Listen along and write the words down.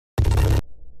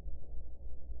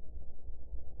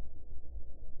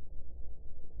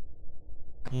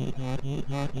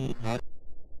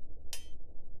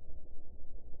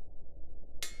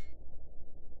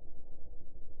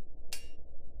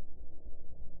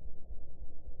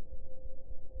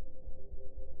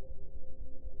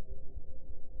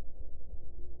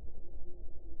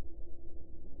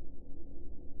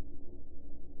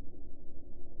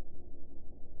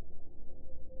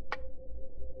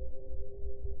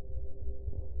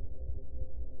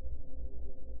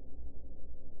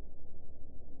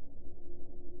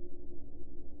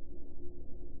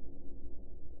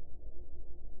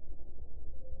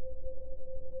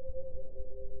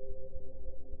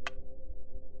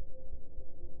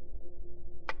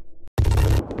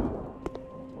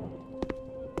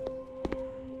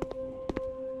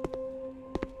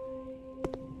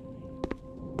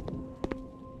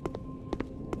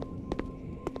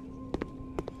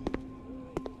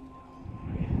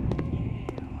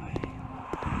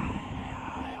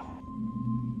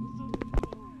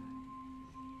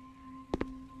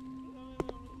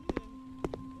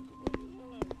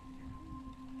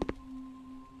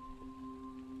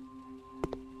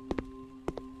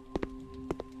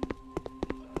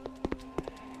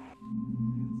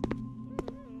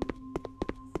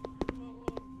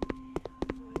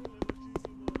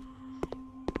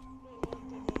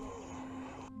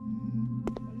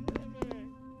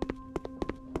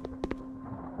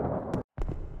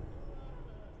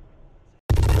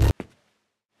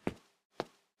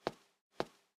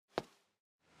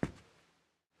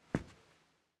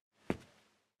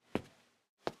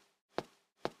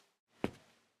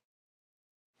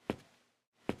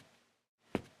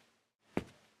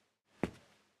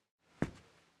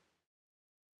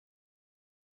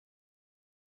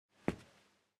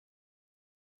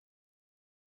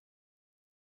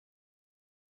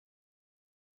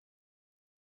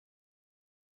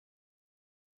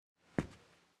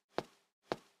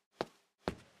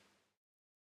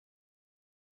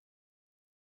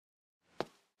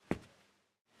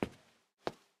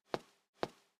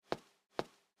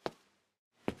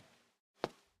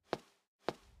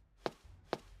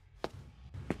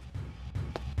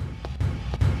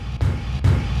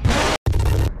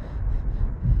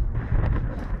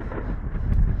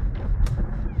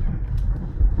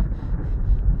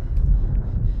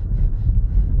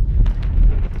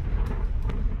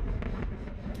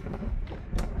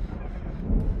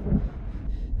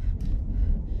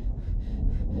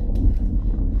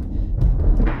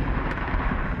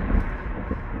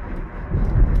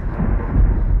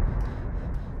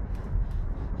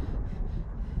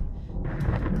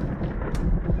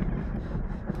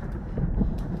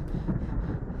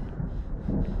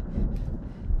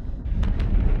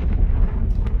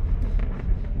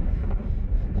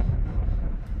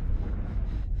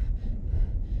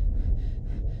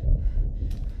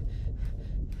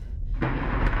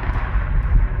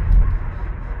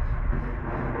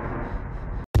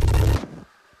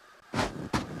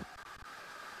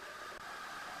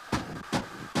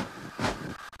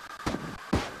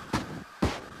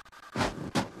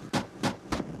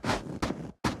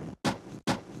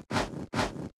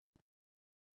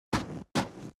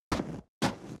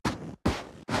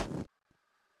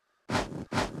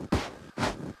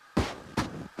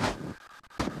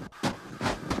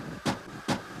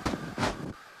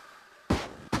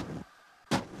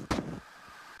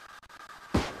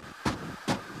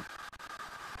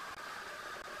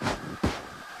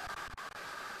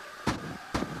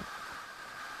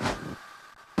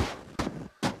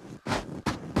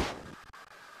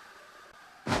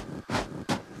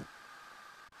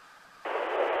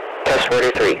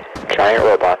43, giant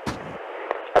robot.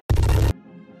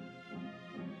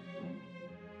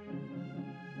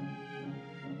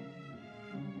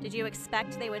 Did you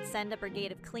expect they would send a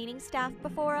brigade of cleaning staff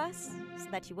before us, so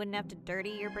that you wouldn't have to dirty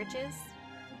your britches?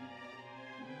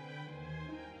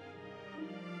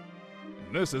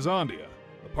 And this is Andia,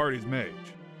 the party's mage.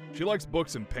 She likes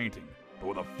books and painting, but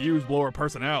with a fuse blower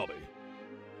personality.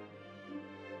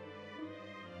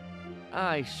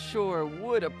 I sure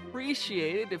would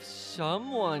appreciate it if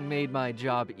someone made my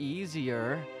job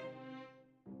easier.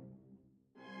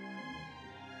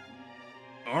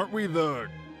 Aren't we the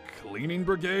cleaning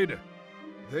brigade?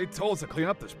 They told us to clean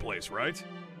up this place, right?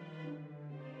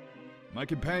 My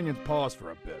companions paused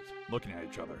for a bit, looking at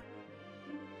each other.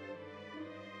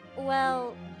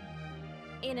 Well,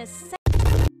 in a sense.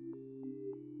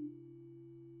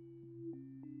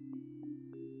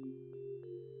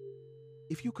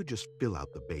 If you could just fill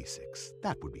out the basics,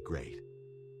 that would be great.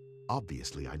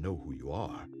 Obviously, I know who you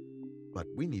are, but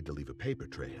we need to leave a paper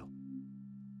trail.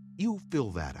 You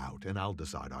fill that out, and I'll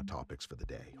decide our topics for the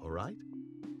day, all right?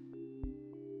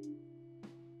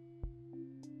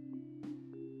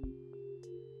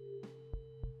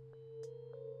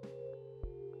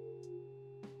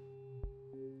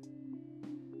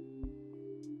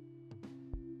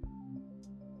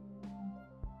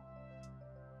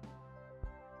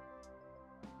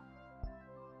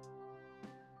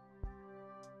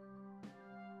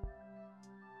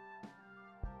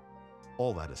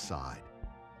 All that aside,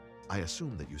 I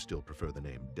assume that you still prefer the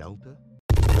name Delta?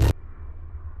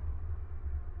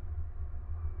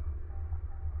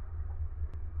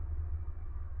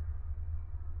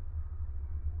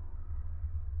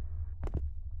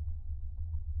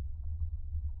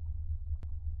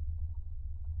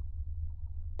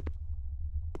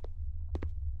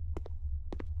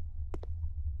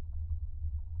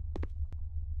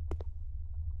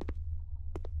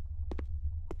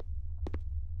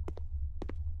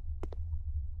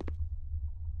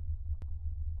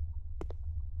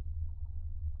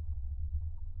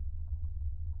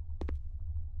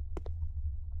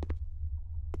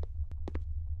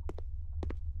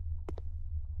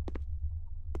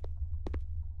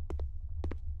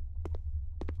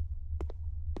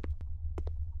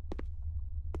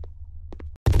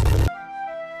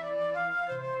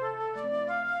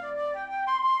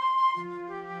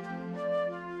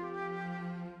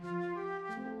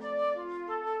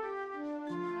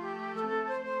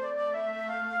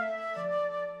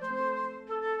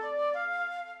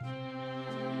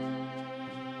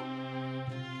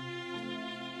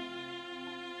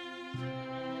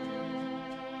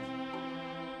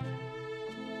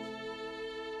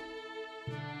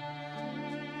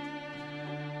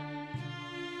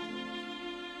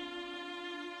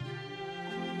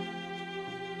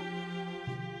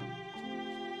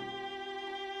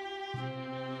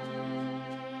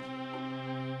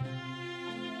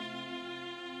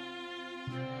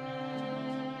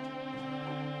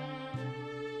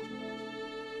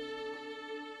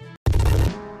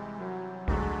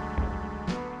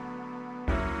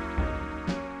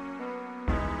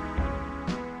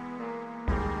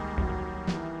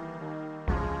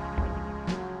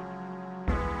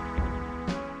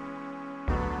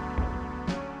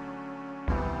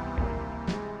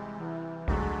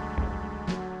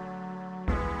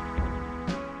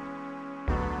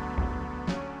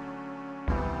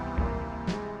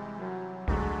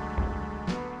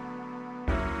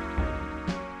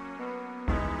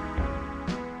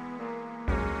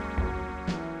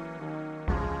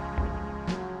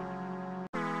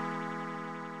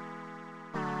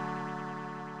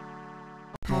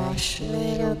 Hush,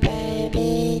 little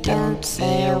baby, don't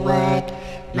say a word.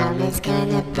 Mama's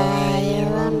gonna buy you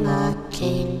a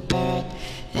mockingbird.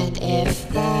 And if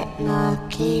that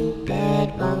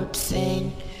mockingbird won't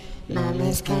sing,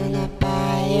 Mama's gonna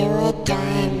buy you